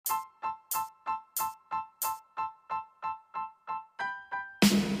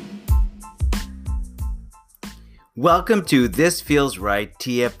Welcome to This Feels Right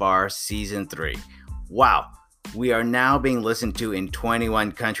TFR Season 3. Wow, we are now being listened to in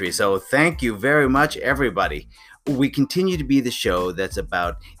 21 countries, so thank you very much, everybody. We continue to be the show that's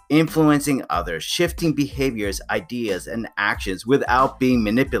about influencing others, shifting behaviors, ideas, and actions without being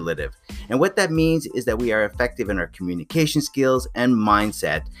manipulative. And what that means is that we are effective in our communication skills and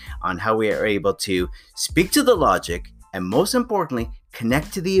mindset on how we are able to speak to the logic and, most importantly,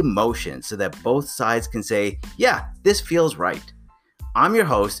 connect to the emotions so that both sides can say, yeah, this feels right. I'm your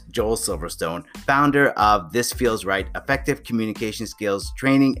host, Joel Silverstone, founder of This Feels Right Effective Communication Skills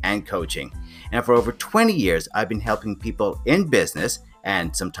Training and Coaching. And for over 20 years, I've been helping people in business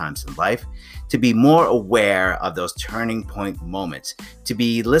and sometimes in life to be more aware of those turning point moments, to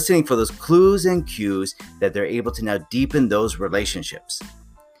be listening for those clues and cues that they're able to now deepen those relationships.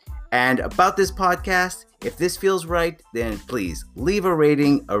 And about this podcast, if this feels right, then please leave a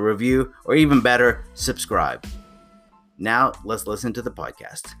rating, a review, or even better, subscribe. Now, let's listen to the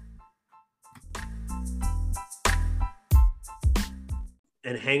podcast.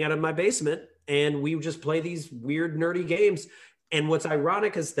 And hang out in my basement, and we just play these weird, nerdy games. And what's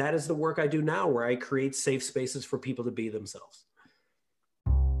ironic is that is the work I do now, where I create safe spaces for people to be themselves.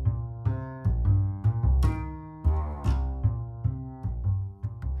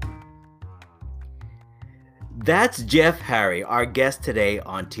 That's Jeff Harry, our guest today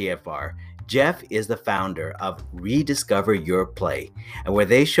on TFR. Jeff is the founder of Rediscover Your Play, and where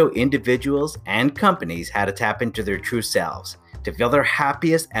they show individuals and companies how to tap into their true selves, to feel their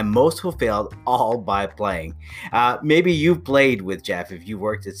happiest and most fulfilled, all by playing. Maybe you've played with Jeff if you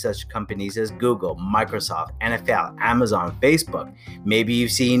worked at such companies as Google, Microsoft, NFL, Amazon, Facebook. Maybe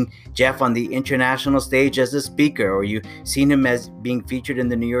you've seen Jeff on the international stage as a speaker, or you've seen him as being featured in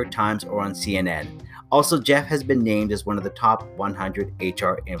the New York Times or on CNN. Also, Jeff has been named as one of the top 100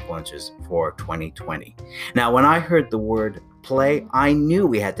 HR influencers for 2020. Now, when I heard the word play, I knew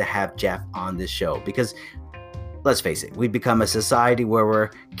we had to have Jeff on this show because, let's face it, we've become a society where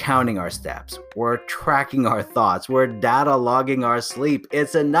we're counting our steps, we're tracking our thoughts, we're data logging our sleep.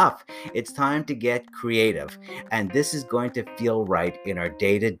 It's enough. It's time to get creative. And this is going to feel right in our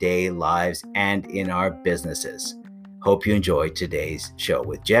day-to-day lives and in our businesses. Hope you enjoy today's show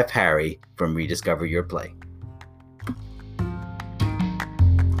with Jeff Harry from Rediscover Your Play.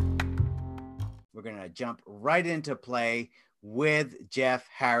 We're going to jump right into play with Jeff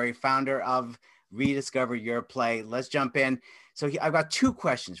Harry, founder of Rediscover Your Play. Let's jump in. So I've got two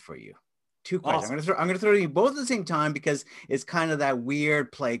questions for you. Two questions. Awesome. I'm going to throw you both at the same time because it's kind of that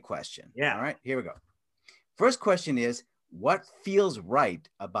weird play question. Yeah. All right, here we go. First question is, what feels right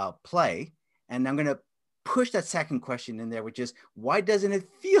about play? And I'm going to push that second question in there, which is, why doesn't it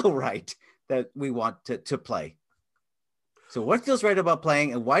feel right that we want to play? So what feels right about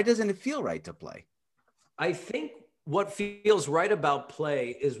playing, and why doesn't it feel right to play? I think what feels right about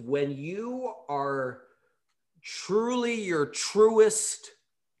play is when you are truly your truest,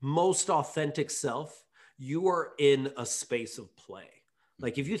 most authentic self, you are in a space of play.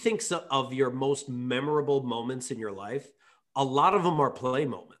 Like if you think of your most memorable moments in your life, a lot of them are play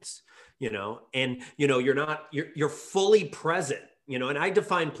moments. You're fully present, and I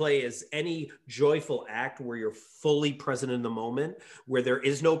define play as any joyful act where you're fully present in the moment, where there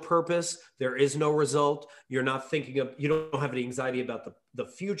is no purpose, there is no result. You're not you don't have any anxiety about the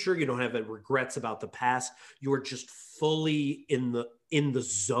future. You don't have any regrets about the past. You are just fully in the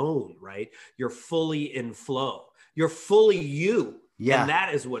zone, right? You're fully in flow. You're fully you. Yeah. And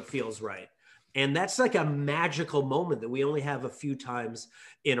that is what feels right. And that's like a magical moment that we only have a few times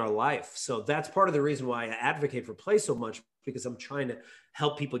in our life. So that's part of the reason why I advocate for play so much, because I'm trying to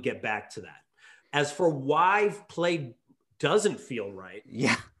help people get back to that. As for why play doesn't feel right,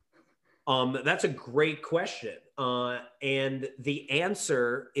 that's a great question. And the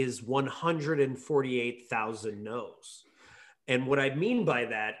answer is 148,000 no's. And what I mean by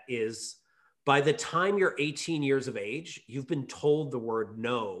that is, by the time you're 18 years of age, you've been told the word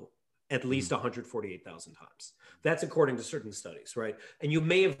no at least 148,000 times. That's according to certain studies, right? And you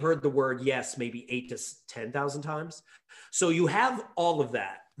may have heard the word yes maybe 8,000 to 10,000 times. So you have all of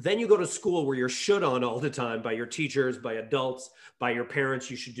that. Then you go to school where you're should on all the time by your teachers, by adults, by your parents.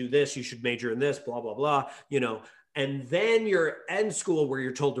 You should do this, you should major in this, blah, blah, blah, And then you're in school where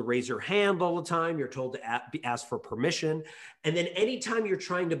you're told to raise your hand all the time. You're told to ask for permission. And then anytime you're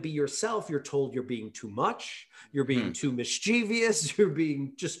trying to be yourself, you're told you're being too much, you're being too mischievous, you're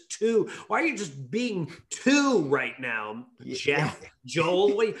being just too, why are you just being too right now, Jeff,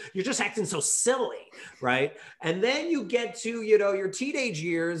 Joel? You're just acting so silly, right? And then you get to, your teenage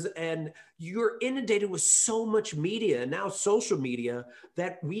years and you're inundated with so much media, and now social media,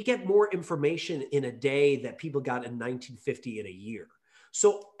 that we get more information in a day that people got in 1950 in a year.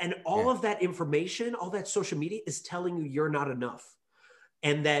 So, and all of that information, all that social media is telling you you're not enough.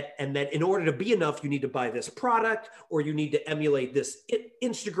 And that in order to be enough, you need to buy this product, or you need to emulate this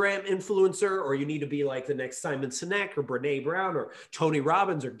Instagram influencer, or you need to be like the next Simon Sinek or Brene Brown or Tony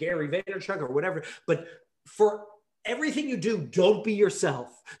Robbins or Gary Vaynerchuk or whatever. But for everything you do, don't be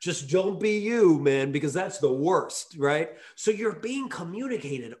yourself. Just don't be you, man, because that's the worst, right? So you're being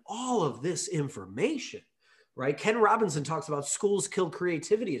communicated all of this information. Right? Ken Robinson talks about schools kill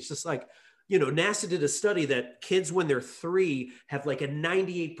creativity. It's just like, NASA did a study that kids when they're 3 have like a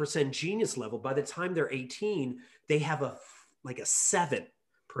 98% genius level. By the time they're 18, they have a 7%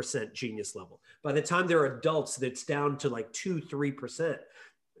 genius level. By the time they're adults, that's down to like 2-3%.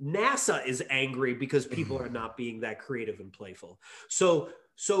 NASA is angry because people are not being that creative and playful. So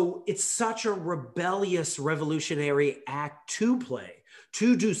it's such a rebellious, revolutionary act to play,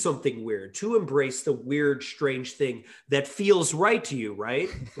 to do something weird, to embrace the weird, strange thing that feels right to you, right?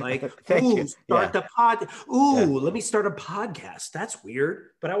 Like, let me start a podcast. That's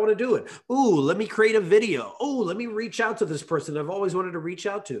weird, but I want to do it. Ooh, let me create a video. Oh, let me reach out to this person I've always wanted to reach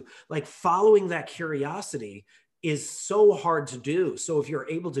out to. Like, following that curiosity is so hard to do. So if you're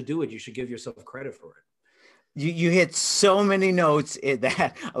able to do it, you should give yourself credit for it. You hit so many notes in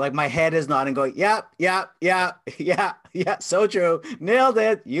that, like my head is nodding, going, yeah, so true, nailed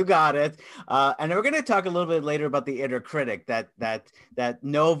it, you got it. And we're going to talk a little bit later about the inner critic, that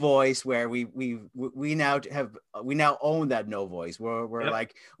no voice, where we now own that no voice. We're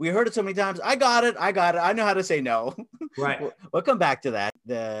like, we heard it so many times. I got it. I know how to say no. Right. We'll come back to that.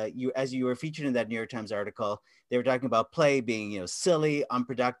 As you were featured in that New York Times article, they were talking about play being, silly,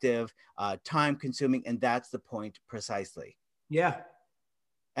 unproductive, time consuming. And that's the point precisely. Yeah.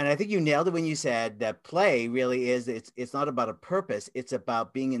 And I think you nailed it when you said that play really is, it's not about a purpose. It's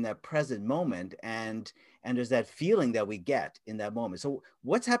about being in that present moment. And there's that feeling that we get in that moment. So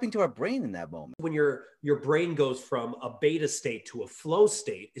what's happening to our brain in that moment? When your brain goes from a beta state to a flow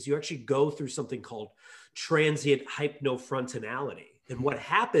state, is you actually go through something called transient hypnofrontality. And what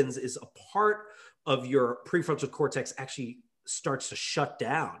happens is a part of your prefrontal cortex actually starts to shut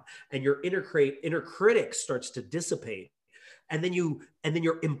down, and your inner critic starts to dissipate. And then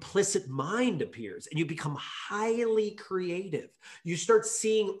your implicit mind appears, and you become highly creative. You start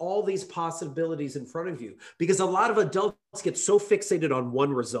seeing all these possibilities in front of you, because a lot of adults get so fixated on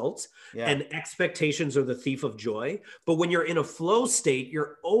one result, and expectations are the thief of joy. But when you're in a flow state,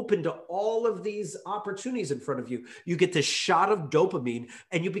 you're open to all of these opportunities in front of you. You get this shot of dopamine,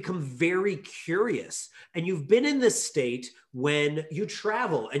 and you become very curious. And you've been in this state when you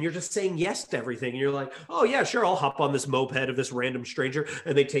travel and you're just saying yes to everything. And you're like, oh yeah, sure, I'll hop on this moped of this random stranger,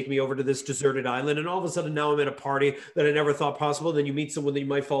 and they take me over to this deserted island. And all of a sudden now I'm at a party that I never thought possible. Then you meet someone that you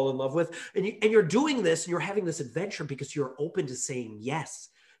might fall in love with. And you're doing this, and you're having this adventure because you're open to saying yes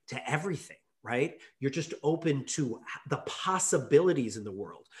to everything, right? You're just open to the possibilities in the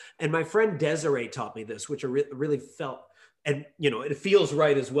world. And my friend Desiree taught me this, which I really felt, and it feels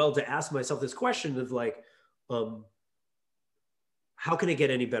right as well, to ask myself this question of like, how can it get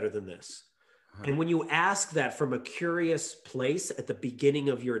any better than this? And when you ask that from a curious place at the beginning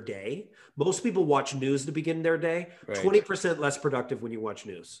of your day, most people watch news to begin their day, 20% less productive when you watch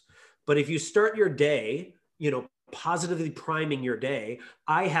news. But if you start your day, positively priming your day.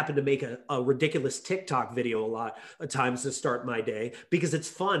 I happen to make a ridiculous TikTok video a lot of times to start my day because it's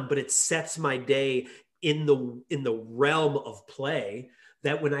fun, but it sets my day in the realm of play.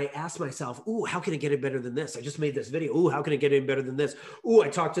 That when I ask myself, ooh, how can I get it better than this? I just made this video. Ooh, how can I get it better than this? Ooh, I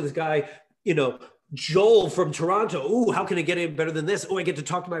talked to this guy, Joel from Toronto. Ooh, how can I get it better than this? Oh, I get to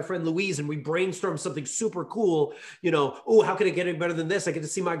talk to my friend Louise and we brainstorm something super cool. Ooh, how can I get it better than this? I get to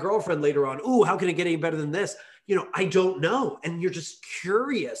see my girlfriend later on. Ooh, how can I get it better than this? I don't know. And you're just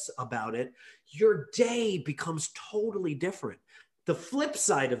curious about it. Your day becomes totally different. The flip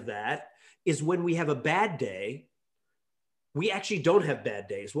side of that is when we have a bad day, we actually don't have bad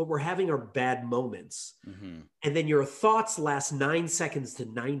days. What we're having are bad moments. Mm-hmm. And then your thoughts last 9 seconds to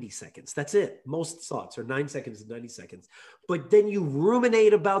 90 seconds. That's it. Most thoughts are 9 seconds to 90 seconds. But then you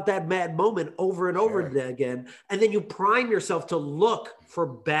ruminate about that bad moment over and over again. And then you prime yourself to look for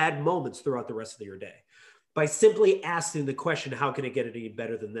bad moments throughout the rest of your day. By simply asking the question, how can I get it any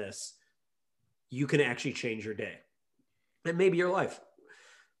better than this? You can actually change your day. and maybe your life.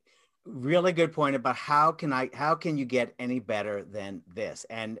 Really good point about how can you get any better than this?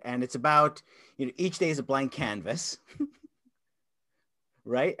 And it's about, each day is a blank canvas.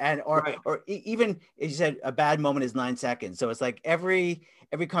 Right. And Right. Even as you said, a bad moment is 9 seconds. So it's like every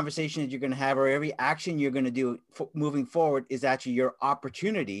conversation that you're going to have, or every action you're going to do moving forward, is actually your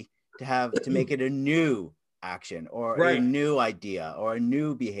opportunity to make it a new action, or a Right. new idea, or a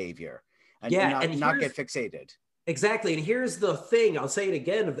new behavior, and Yeah. And not get fixated. exactly. And here's the thing, I'll say it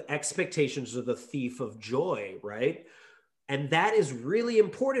again, of the expectations are the thief of joy, right? And that is really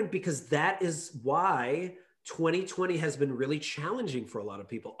important, because that is why 2020 has been really challenging for a lot of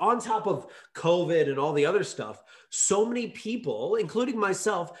people. On top of COVID and all the other stuff, so many people, including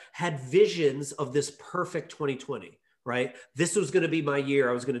myself, had visions of this perfect 2020, right? This was going to be my year.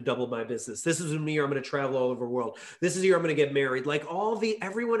 I was going to double my business. This is the year I'm going to travel all over the world. This is the year I'm going to get married. Like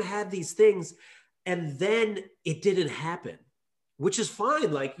everyone had these things, and then it didn't happen, which is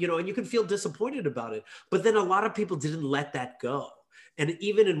fine. Like, and you can feel disappointed about it, but then a lot of people didn't let that go. And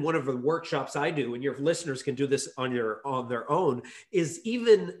even in one of the workshops I do, and your listeners can do this on their own, is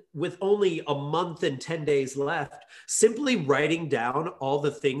even with only a month and 10 days left, simply writing down all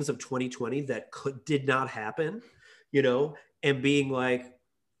the things of 2020 that did not happen, and being like,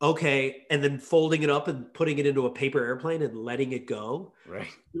 okay, and then folding it up and putting it into a paper airplane and letting it go. Right.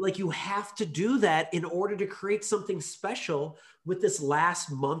 Like, you have to do that in order to create something special with this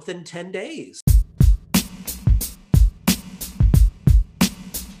last month and 10 days.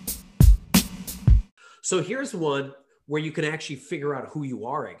 So here's one where you can actually figure out who you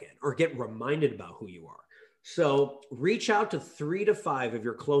are again, or get reminded about who you are. So reach out to 3 to 5 of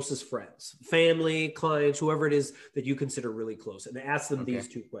your closest friends, family, clients, whoever it is that you consider really close, and ask them these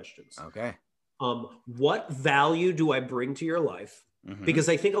 2 questions. Okay. What value do I bring to your life? Mm-hmm. Because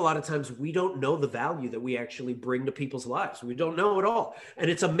I think a lot of times we don't know the value that we actually bring to people's lives. We don't know at all.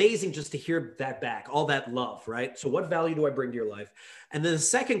 And it's amazing just to hear that back, all that love, right? So what value do I bring to your life? And then the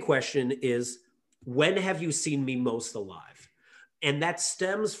second question is, when have you seen me most alive? And that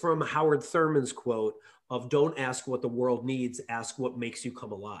stems from Howard Thurman's quote of, don't ask what the world needs, ask what makes you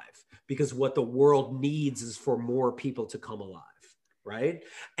come alive. Because what the world needs is for more people to come alive. Right.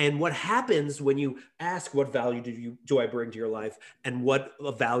 And what happens when you ask, what value do I bring to your life, and what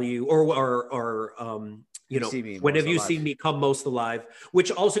value when have you seen me come most alive, which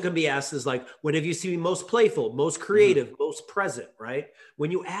also can be asked as like, when have you seen me most playful, most creative, most present, right?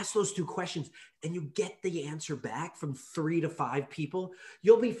 When you ask those 2 questions and you get the answer back from 3 to 5 people,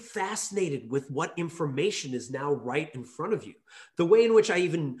 you'll be fascinated with what information is now right in front of you. The way in which I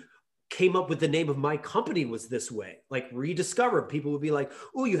even came up with the name of my company was this way, like Rediscover. People would be like,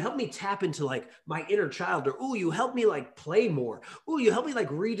 oh, you helped me tap into like my inner child, or, oh, you helped me like play more. Oh, you helped me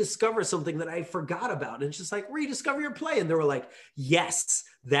like rediscover something that I forgot about. And it's just like, rediscover your play. And they were like, yes,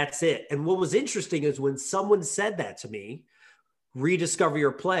 that's it. And what was interesting is when someone said that to me, rediscover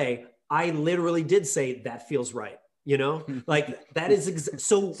your play, I literally did say, that feels right. Like that is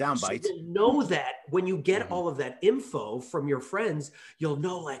so you'll know that when you get all of that info from your friends, you'll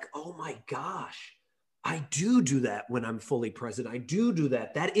know like, oh my gosh, I do that when I'm fully present. I do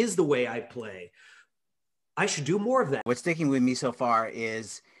that. That is the way I play. I should do more of that. What's sticking with me so far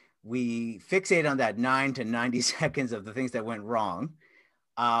is we fixate on that 9 to 90 seconds of the things that went wrong.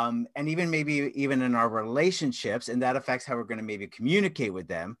 And maybe even in our relationships, and that affects how we're going to maybe communicate with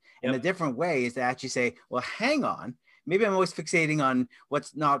them. And a different way is to actually say, well, hang on, maybe I'm always fixating on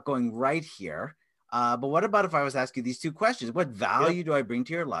what's not going right here. But what about if I was asking these 2 questions? What value do I bring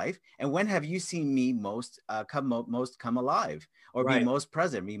to your life? And when have you seen me most come alive, or be most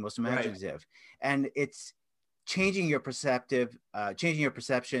present, be most imaginative? And it's changing your perception,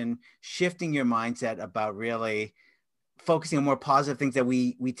 shifting your mindset about really focusing on more positive things that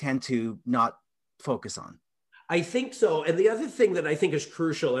we tend to not focus on. I think so. And the other thing that I think is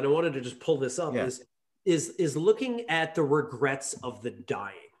crucial, and I wanted to just pull this up, is looking at the regrets of the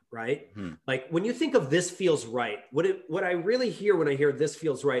dying, right? Like when you think of this feels right, what I really hear when I hear this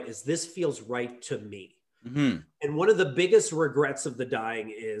feels right is, this feels right to me. And one of the biggest regrets of the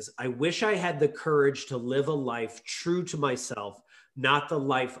dying is, I wish I had the courage to live a life true to myself, not the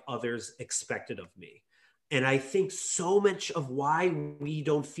life others expected of me. And I think so much of why we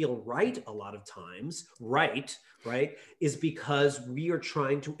don't feel right a lot of times, right, is because we are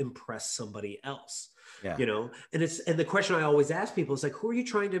trying to impress somebody else, and the question I always ask people is like, who are you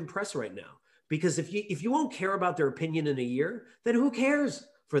trying to impress right now? Because if you won't care about their opinion in a year, then who cares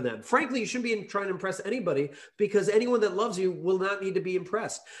for them? Frankly, you shouldn't be trying to impress anybody, because anyone that loves you will not need to be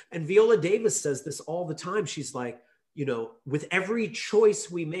impressed. And Viola Davis says this all the time. She's like, with every choice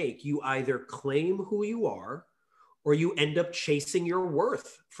we make, you either claim who you are or you end up chasing your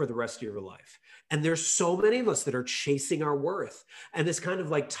worth for the rest of your life. And there's so many of us that are chasing our worth. And this kind of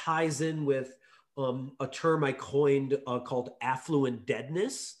like ties in with a term I coined called affluent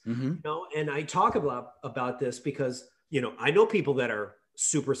deadness. Mm-hmm. And I talk about this because, I know people that are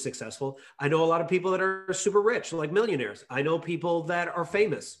super successful. I know a lot of people that are super rich, like millionaires. I know people that are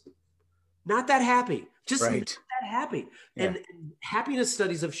famous, not that happy, just Right. not that happy. Yeah. And happiness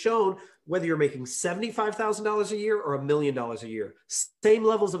studies have shown whether you're making $75,000 a year or $1 million a year, same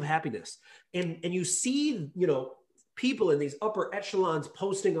levels of happiness. And you see, people in these upper echelons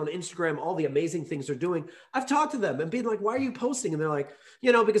posting on Instagram all the amazing things they're doing. I've talked to them and been like, why are you posting? And they're like,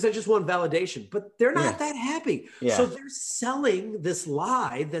 because I just want validation. But they're not that happy. Yeah. So they're selling this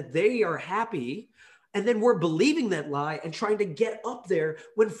lie that they are happy. And then we're believing that lie and trying to get up there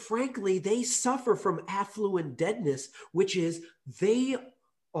when frankly, they suffer from affluent deadness, which is they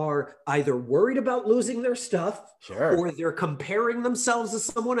are either worried about losing their stuff, Sure, or they're comparing themselves to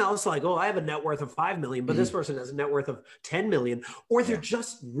someone else, like, oh, I have a net worth of 5 million, but this person has a net worth of 10 million, or they're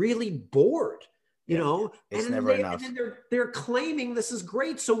just really bored, it's and never enough. And then they're claiming this is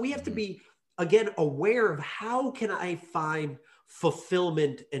great. So we have to be, again, aware of how can I find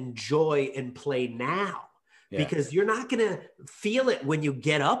fulfillment and joy and play now? Because you're not going to feel it when you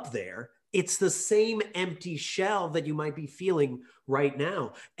get up there. It's the same empty shell that you might be feeling right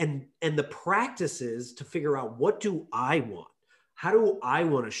now. And the practice is to figure out, what do I want? How do I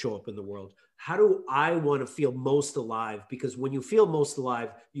want to show up in the world? How do I want to feel most alive? Because when you feel most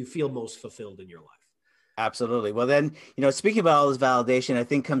alive, you feel most fulfilled in your life. Absolutely. Well, then, speaking about all this validation, I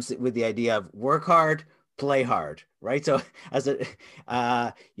think comes with the idea of work hard, play hard, right? So as a,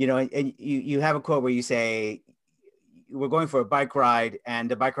 and you have a quote where you say, we're going for a bike ride,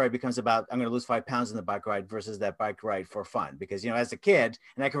 and the bike ride becomes about, I'm going to lose 5 pounds in the bike ride versus that bike ride for fun. Because, as a kid,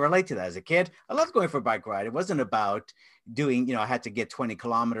 and I can relate to that, as a kid, I loved going for a bike ride. It wasn't about doing, I had to get 20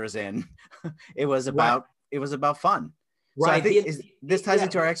 kilometers in. It was about, fun. Right. So I think this ties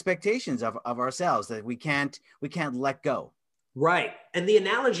into our expectations of ourselves, that we can't let go. Right. And the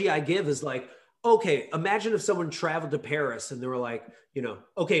analogy I give is like, okay, imagine if someone traveled to Paris and they were like,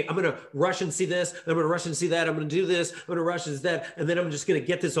 okay, I'm going to rush and see this. I'm going to rush and see that. I'm going to do this. I'm going to rush and see that. And then I'm just going to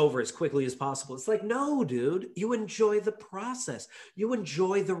get this over as quickly as possible. It's like, no, dude, you enjoy the process. You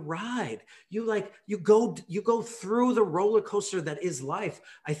enjoy the ride. You go through the roller coaster that is life.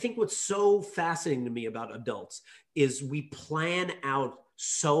 I think what's so fascinating to me about adults is we plan out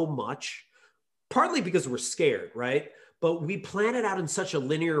so much, partly because we're scared, right? But we plan it out in such a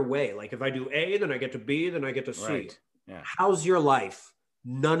linear way. Like if I do A, then I get to B, then I get to C. Right. Yeah. How's your life?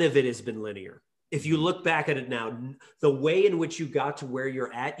 None of it has been linear. If you look back at it now, the way in which you got to where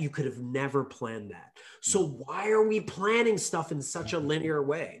you're at, you could have never planned that. So why are we planning stuff in such a linear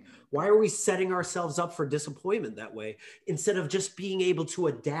way? Why are we setting ourselves up for disappointment that way instead of just being able to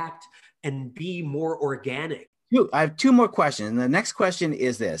adapt and be more organic? I have 2 more questions. And the next question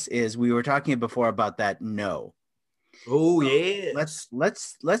is this, we were talking before about that no. Oh, yeah.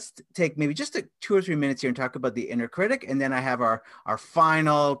 Let's take maybe just 2 or 3 minutes here and talk about the inner critic. And then I have our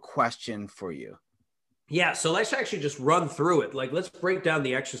final question for you. Yeah. So let's actually just run through it. Like, let's break down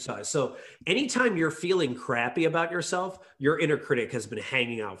the exercise. So anytime you're feeling crappy about yourself, your inner critic has been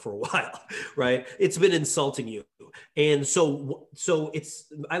hanging out for a while, right? It's been insulting you. And so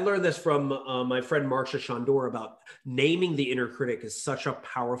I learned this from my friend Marsha Shandor about naming the inner critic is such a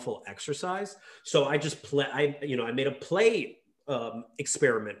powerful exercise. So I made a play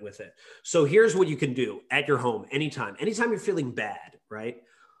experiment with it. So here's what you can do at your home anytime you're feeling bad, right?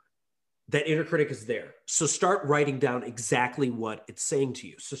 That inner critic is there. So start writing down exactly what it's saying to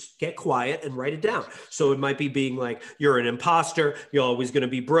you. So get quiet and write it down. So it might be being like, you're an imposter. You're always going to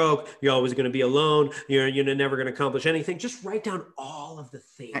be broke. You're always going to be alone. You're never going to accomplish anything. Just write down all of the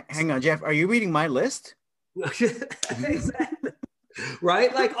things. Hang on, Jeff. Are you reading my list? Exactly.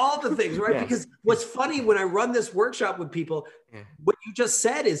 Right? Like all the things, right? Yeah. Because what's funny when I run this workshop with people, what you just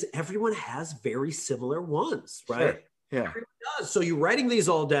said is everyone has very similar ones, right? Sure. Yeah. Everyone does. So you're writing these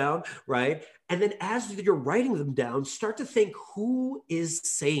all down, right? And then as you're writing them down, start to think, who is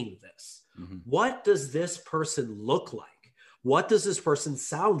saying this? Mm-hmm. What does this person look like? What does this person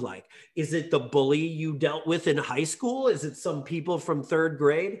sound like? Is it the bully you dealt with in high school? Is it some people from 3rd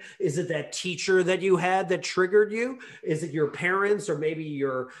grade? Is it that teacher that you had that triggered you? Is it your parents or maybe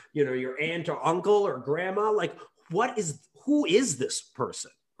your aunt or uncle or grandma? Like, who is this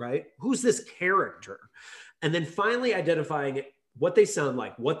person, right? Who's this character? And then finally identifying what they sound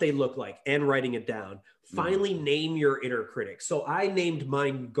like, what they look like, and writing it down. Finally name your inner critic. So I named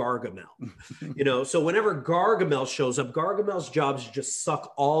mine Gargamel. So whenever Gargamel shows up, Gargamel's job is to just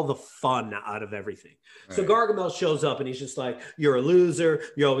suck all the fun out of everything. Right. So Gargamel shows up and he's just like, you're a loser,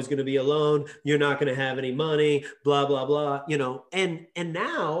 you're always going to be alone, you're not going to have any money, blah, blah, blah, and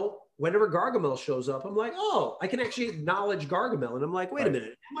now whenever Gargamel shows up, I'm like, oh, I can actually acknowledge Gargamel. And I'm like, wait a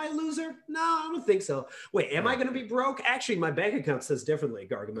minute, am I a loser? No, I don't think so. Wait, am I going to be broke? Actually, my bank account says differently,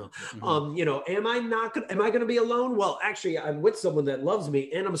 Gargamel. Am I going to be alone? Well, actually, I'm with someone that loves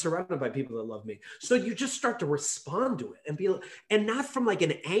me and I'm surrounded by people that love me. So you just start to respond to it and not from like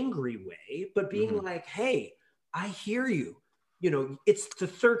an angry way, but being like, hey, I hear you. It's the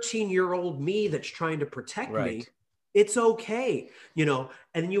 13-year-old me that's trying to protect me. It's okay,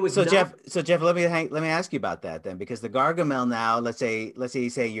 and you would. So Jeff, let me ask you about that then, because the Gargamel now, let's say you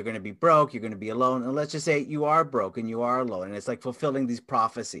say you're going to be broke, you're going to be alone, and let's just say you are broke and you are alone, and it's like fulfilling these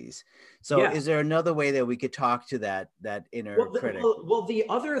prophecies. So is there another way that we could talk to that inner critic? Well, the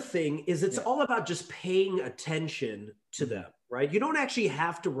other thing is it's all about just paying attention to them. Right? You don't actually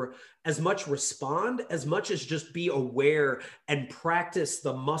have to as much respond as much as just be aware and practice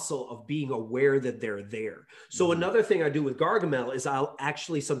the muscle of being aware that they're there. So another thing I do with Gargamel is I'll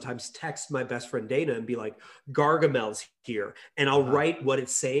actually sometimes text my best friend Dana and be like, Gargamel's here. And I'll write what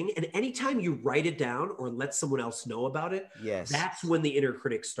it's saying. And anytime you write it down or let someone else know about it, that's when the inner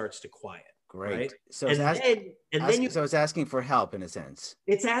critic starts to quiet. Great. Right? So it's asking for help in a sense.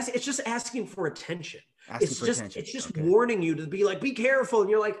 It's just asking for attention. It's just warning you to be like, be careful. And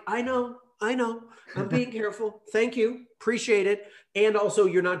you're like, I know, I'm being careful. Thank you. Appreciate it. And also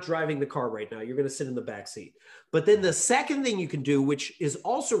you're not driving the car right now. You're going to sit in the back seat. But then the second thing you can do, which is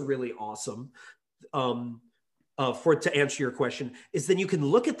also really awesome, to answer your question, is then you can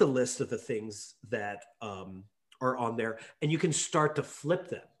look at the list of the things that are on there and you can start to flip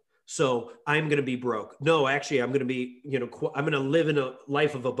them. So I'm going to be broke. No, actually, I'm going to be, I'm going to live in a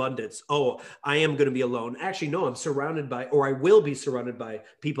life of abundance. Oh, I am going to be alone. Actually, no, I'm surrounded by, or I will be surrounded by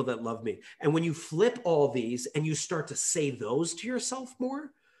people that love me. And when you flip all these and you start to say those to yourself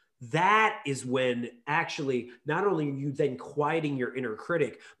more, that is when actually not only are you then quieting your inner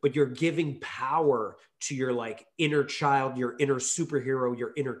critic, but you're giving power to your like inner child, your inner superhero,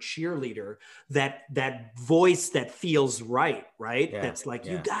 your inner cheerleader, that voice that feels right? Yeah, that's like,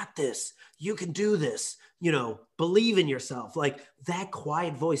 you got this, you can do this, believe in yourself. Like that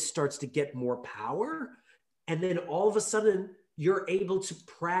quiet voice starts to get more power. And then all of a sudden you're able to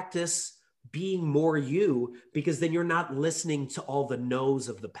practice being more you, because then you're not listening to all the no's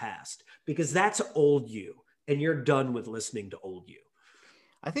of the past, because that's old you and you're done with listening to old you.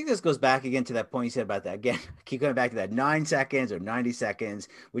 I think this goes back again to that point you said about that. Again, keep going back to that 9 seconds or 90 seconds,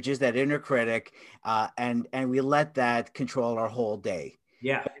 which is that inner critic. And we let that control our whole day.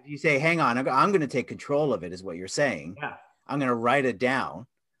 Yeah. But if you say, hang on, I'm going to take control of it, is what you're saying. Yeah. I'm going to write it down.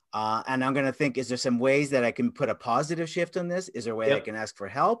 And I'm going to think, is there some ways that I can put a positive shift on this? Is there a way I can ask for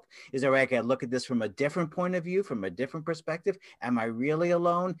help? Is there a way I can look at this from a different point of view, from a different perspective? Am I really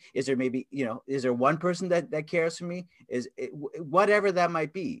alone? Is there maybe, is there one person that cares for me? Whatever that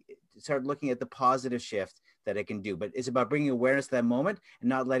might be, start looking at the positive shift that I can do. But it's about bringing awareness to that moment and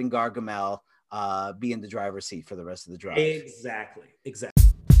not letting Gargamel be in the driver's seat for the rest of the drive. Exactly.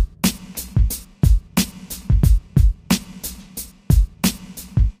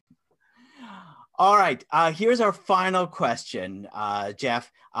 All right. Here's our final question,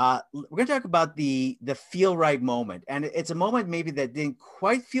 Jeff. We're going to talk about the feel right moment. And it's a moment maybe that didn't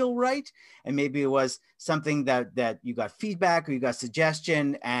quite feel right. And maybe it was something that you got feedback or you got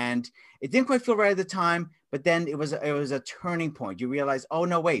suggestion and it didn't quite feel right at the time. But then it was a turning point. You realize, oh,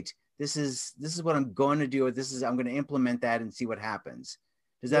 no, wait, this is what I'm going to do. I'm going to implement that and see what happens.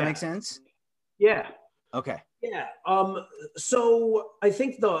 Does that make sense? Yeah. Okay. Yeah. So I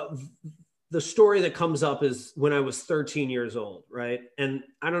think the story that comes up is when I was 13 years old, right? And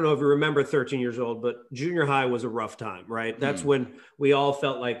I don't know if you remember 13 years old, but junior high was a rough time, right? That's when we all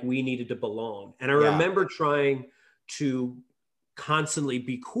felt like we needed to belong. And I remember trying to constantly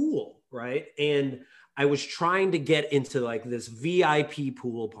be cool, right? And I was trying to get into like this VIP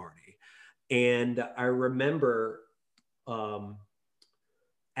pool party. And I remember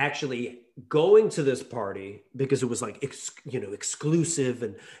actually going to this party because it was like, exclusive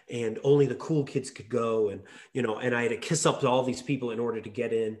and only the cool kids could go. And, and I had to kiss up to all these people in order to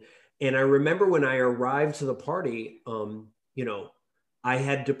get in. And I remember when I arrived to the party, I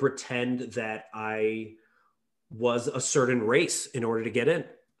had to pretend that I was a certain race in order to get in.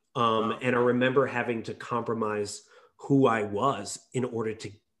 And I remember having to compromise who I was in order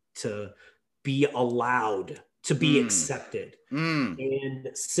to be allowed to be accepted. And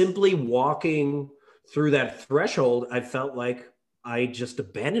simply walking through that threshold, I felt like I just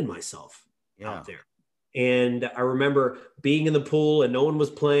abandoned myself out there. And I remember being in the pool and no one was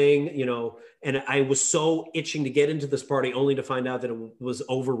playing, you know, and I was so itching to get into this party only to find out that it was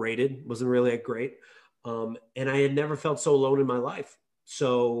overrated, wasn't really that great. And I had never felt so alone in my life.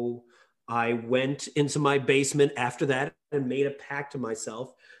 So I went into my basement after that and made a pact to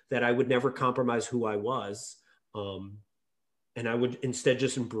myself that I would never compromise who I was. And I would instead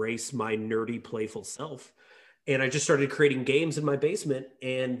just embrace my nerdy, playful self. And I just started creating games in my basement,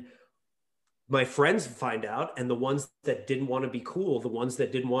 and my friends find out, and the ones that didn't want to be cool, the ones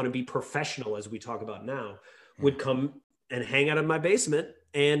that didn't want to be professional, as we talk about now, would come and hang out in my basement,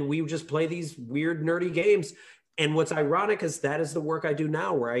 and we would just play these weird, nerdy games. And what's ironic is that is the work I do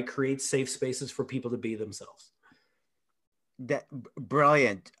now, where I create safe spaces for people to be themselves. That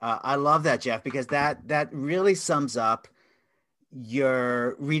brilliant. I love that, Jeff, because that really sums up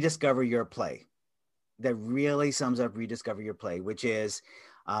your rediscover your play. That really sums up rediscover your play, which is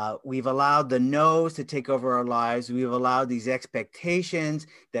we've allowed the no's to take over our lives. We've allowed these expectations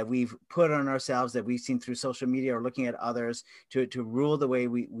that we've put on ourselves, that we've seen through social media or looking at others, to rule the way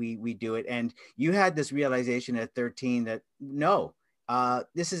we do it. And you had this realization at 13 that no,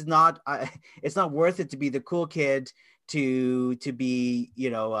 this is not, it's not worth it to be the cool kid, to be, you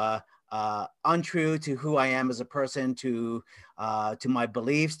know, untrue to who I am as a person, to my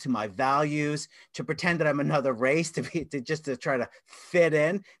beliefs, to my values, to pretend that I'm another race, to try to fit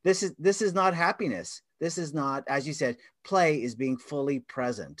in. This is not happiness. This is not, as you said, play is being fully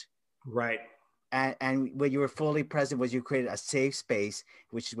present. Right. And when you were fully present was you created a safe space,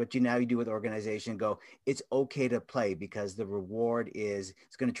 which is what you do with organization. Go, it's okay to play because the reward is,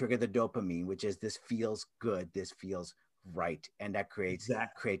 it's going to trigger the dopamine, which is this feels good, this feels right. And that creates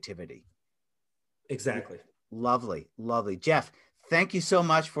creativity. Exactly. Lovely. Jeff, thank you so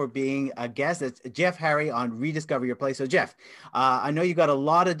much for being a guest. It's Jeff Harry on Rediscover Your Play. So Jeff, I know you got a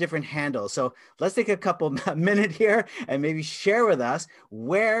lot of different handles. So let's take a couple minutes here and maybe share with us,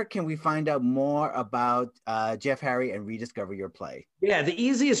 where can we find out more about Jeff Harry and Rediscover Your Play? Yeah, the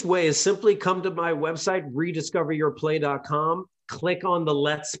easiest way is simply come to my website, rediscoveryourplay.com, click on the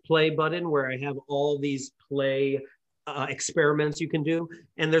Let's Play button where I have all these play experiments you can do.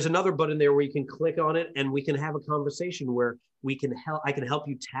 And there's another button there where you can click on it and we can have a conversation where I can help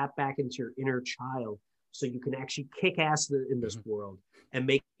you tap back into your inner child so you can actually kick ass in this world and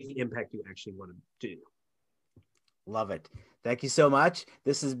make the impact you actually want to do. Love it. Thank you so much.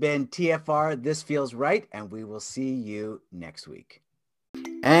 This has been TFR, This Feels Right, and we will see you next week.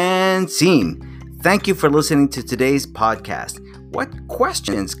 And scene. Thank you for listening to today's podcast. What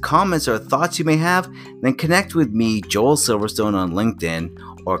questions, comments, or thoughts you may have, then connect with me, Joel Silverstone, on LinkedIn,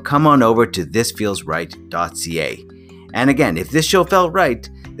 or come on over to thisfeelsright.ca. And again, if this show felt right,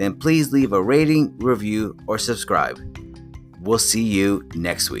 then please leave a rating, review, or subscribe. We'll see you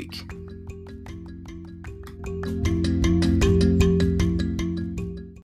next week.